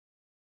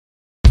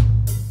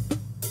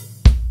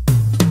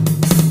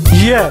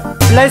Yeah,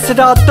 blessed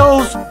are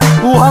those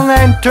who hunger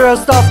and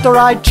thirst after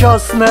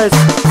righteousness,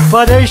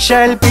 for they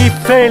shall be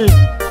filled.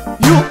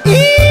 You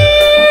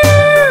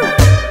hear?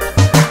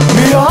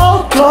 Me a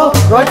outlaw,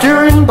 right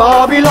here in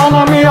Babylon,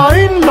 and me a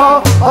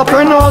in-law, up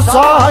in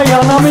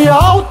Zion. And me a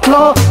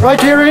outlaw,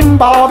 right here in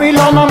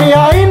Babylon, and me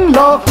a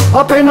in-law,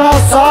 up in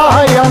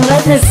Zion.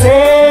 Let me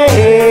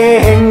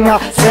sing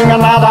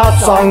another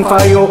song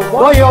for you.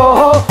 Oh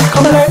yo,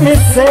 come let me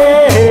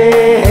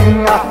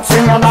sing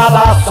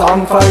another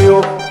song for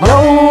you.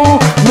 Yo,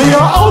 me a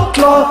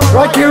outlaw,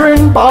 right here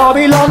in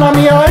Babylon, and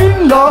me a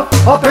in-law,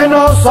 up in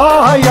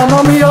Zion.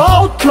 And me a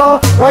outlaw,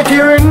 right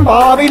here in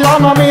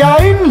Babylon, and me a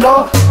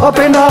in-law, up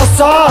in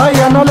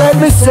Zion. And let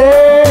me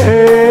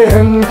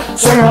sing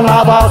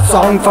another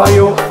song for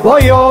you. Oh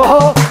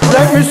yo,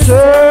 let me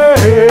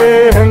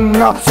sing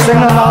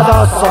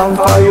another song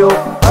for you.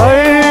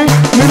 Hey,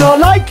 me no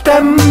like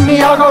them,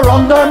 me a go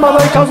run them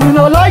away, cause me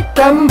no like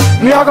them.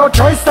 Me a go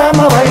chase them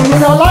away, me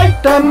no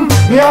like them.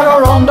 Me a go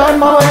run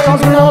them away,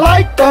 cause me no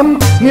like them.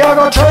 Me a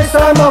go chase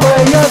them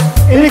away, yes.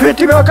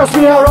 Iniquity workers,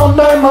 me a run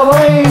them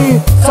away.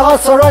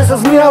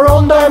 Sorceresses, me a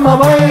run them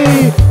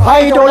away.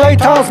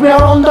 Idolaters, me a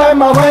run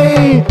them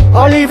away.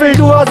 All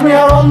evildoers, me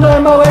a run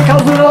them away,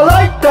 cause me no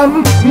like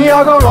them. Me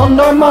a go run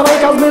them away,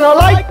 cause me no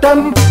like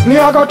them. Me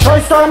a go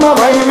chase them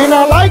away, me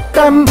no like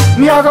them.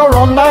 Me a go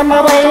run them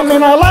away, me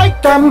no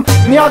like them.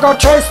 Me a go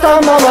chase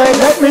them away.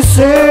 Let me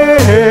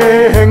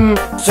sing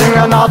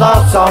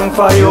another song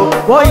for you.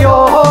 Oh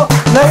yo,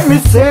 let me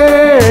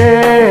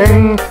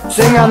sing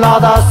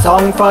another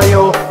song for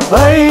you.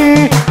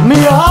 Hey,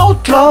 me a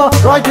outlaw,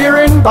 right here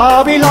in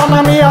Babylon,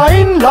 and me a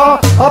in-law,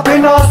 up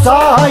in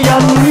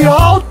Zion. Me a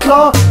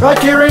outlaw, right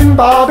here in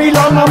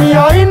Babylon, and me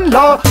a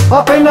in-law,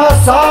 up in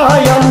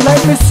Zion.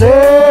 Let me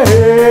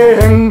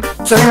sing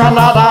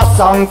another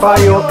song for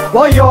you.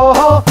 Oh yo,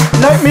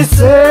 let me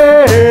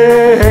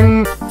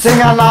sing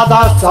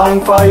another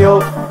song for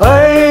you.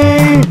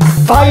 Hey,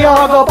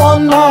 fire go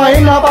burn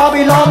in a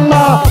Babylon,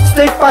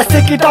 stick by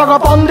stick it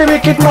upon the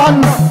wicked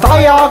man.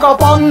 Fire go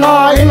burn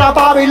in a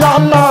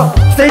Babylon,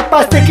 stick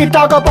by stick it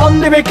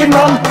upon the wicked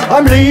man.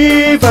 I'm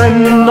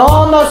leaving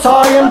on a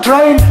Zion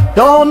train,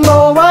 don't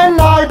know when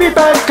I'll be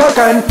back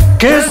again.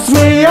 Kiss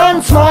me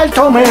and smile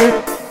to me,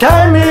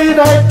 tell me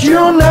that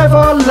you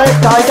never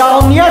let die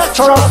down. Yes,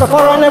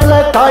 Rastafari never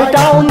let die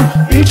down.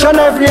 Each and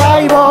every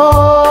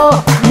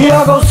hour, me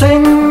a go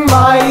sing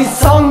my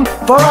song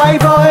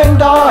forever and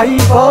ever.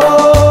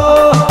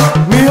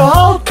 Me a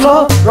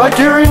outlaw, right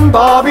here in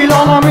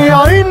Babylon, and me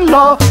a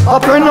in-law,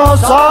 up in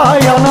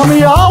Zion. And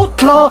me a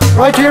outlaw,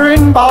 right here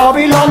in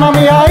Babylon, and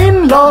me a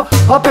in-law,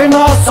 up in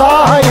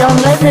Zion.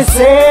 Let me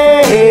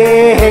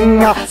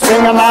sing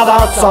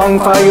another song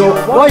for you.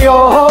 Oh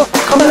yo,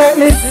 come let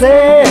me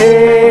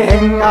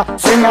sing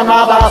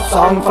another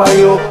song for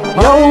you.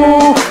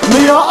 Yo,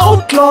 me a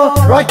outlaw,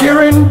 right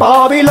here in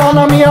Babylon,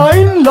 and me a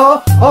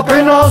in-law, up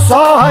in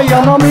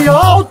Zion. And me a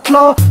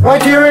outlaw,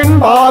 right here in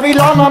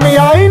Babylon, and me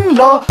a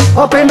in-law,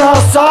 up in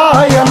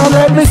Zion. And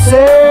let me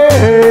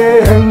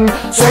sing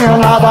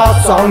another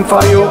song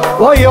for you.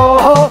 Oh yo,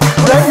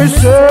 let me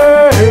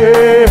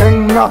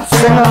sing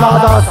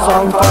another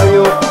song for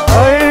you.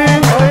 Hey.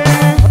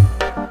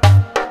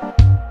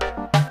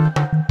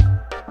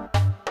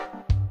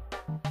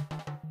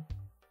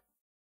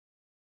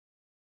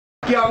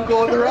 Can't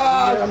go to the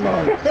rod.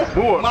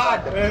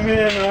 Mad.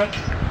 Man.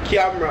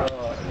 Camera.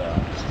 Oh, no.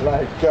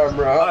 Like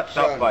camera.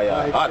 Hot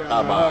fire. Hot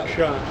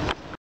action.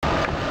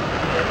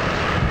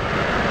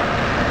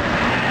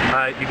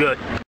 Alright, you good.